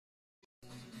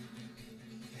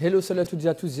Hello, salut à toutes et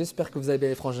à tous, j'espère que vous allez bien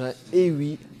les frangins. Et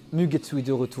oui, Mugetsu est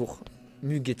de retour.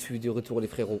 Mugetsu est de retour les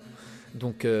frérots.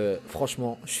 Donc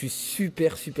franchement, je suis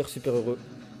super heureux.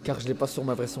 Car je ne l'ai pas sur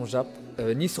ma version Jap,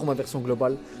 ni sur ma version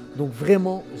globale. Donc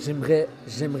vraiment, j'aimerais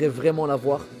vraiment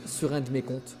l'avoir sur un de mes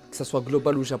comptes. Que ce soit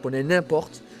global ou japonais,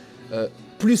 n'importe.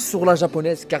 Plus sur la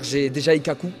japonaise, car j'ai déjà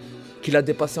Ikaku qui l'a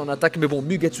dépassé en attaque. Mais bon,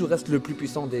 Mugetsu reste le plus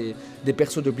puissant des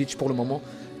persos de Bleach pour le moment.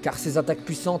 Car ses attaques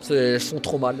puissantes sont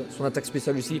trop mal. Son attaque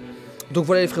spéciale aussi. Donc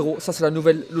voilà les frérots, ça c'est la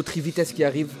nouvelle loterie Vitesse qui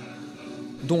arrive.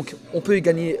 Donc on peut y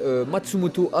gagner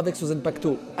Matsumoto avec son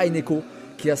Zenpacto Aineko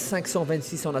qui a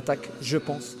 526 en attaque, je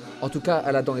pense. En tout cas,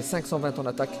 elle a dans les 520 en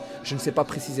attaque, je ne sais pas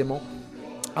précisément.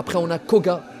 Après on a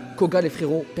Koga. Koga les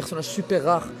frérots, personnage super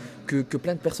rare que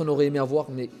plein de personnes auraient aimé avoir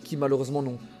mais qui malheureusement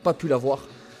n'ont pas pu l'avoir.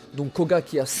 Donc Koga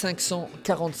qui a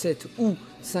 547 ou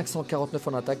 549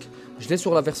 en attaque. Je l'ai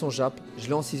sur la version Jap, je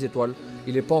l'ai en 6 étoiles.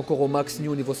 Il n'est pas encore au max ni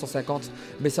au niveau 150,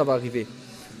 mais ça va arriver.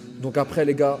 Donc après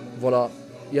les gars, voilà,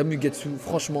 il y a Mugetsu.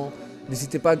 Franchement,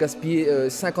 n'hésitez pas à gaspiller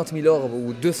 50 000 orbes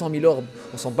ou 200 000 orbes.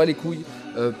 On s'en bat les couilles.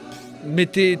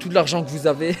 Mettez tout l'argent que vous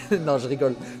avez. Non, je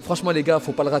rigole. Franchement les gars,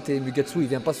 faut pas le rater. Mugetsu, il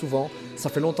vient pas souvent. Ça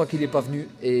fait longtemps qu'il n'est pas venu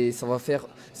et ça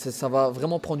va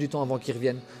vraiment prendre du temps avant qu'il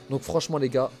revienne. Donc franchement les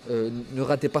gars, ne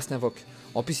ratez pas cet invoque.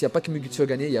 En plus, il n'y a pas que Mugetsu à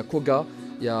gagner, il y a Koga,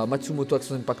 il y a Matsumoto avec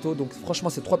son Impacto. Donc franchement,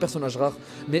 c'est 3 personnages rares.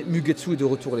 Mais Mugetsu est de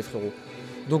retour les frérots.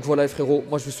 Donc voilà les frérots,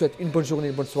 moi je vous souhaite une bonne journée,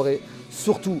 une bonne soirée.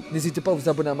 Surtout, n'hésitez pas à vous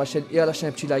abonner à ma chaîne et à lâcher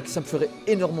un petit like, ça me ferait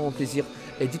énormément plaisir.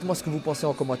 Et dites-moi ce que vous pensez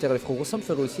en commentaire les frérots, ça me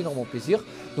ferait aussi énormément plaisir.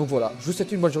 Donc voilà, je vous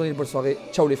souhaite une bonne journée, une bonne soirée.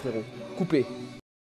 Ciao les frérots, coupez.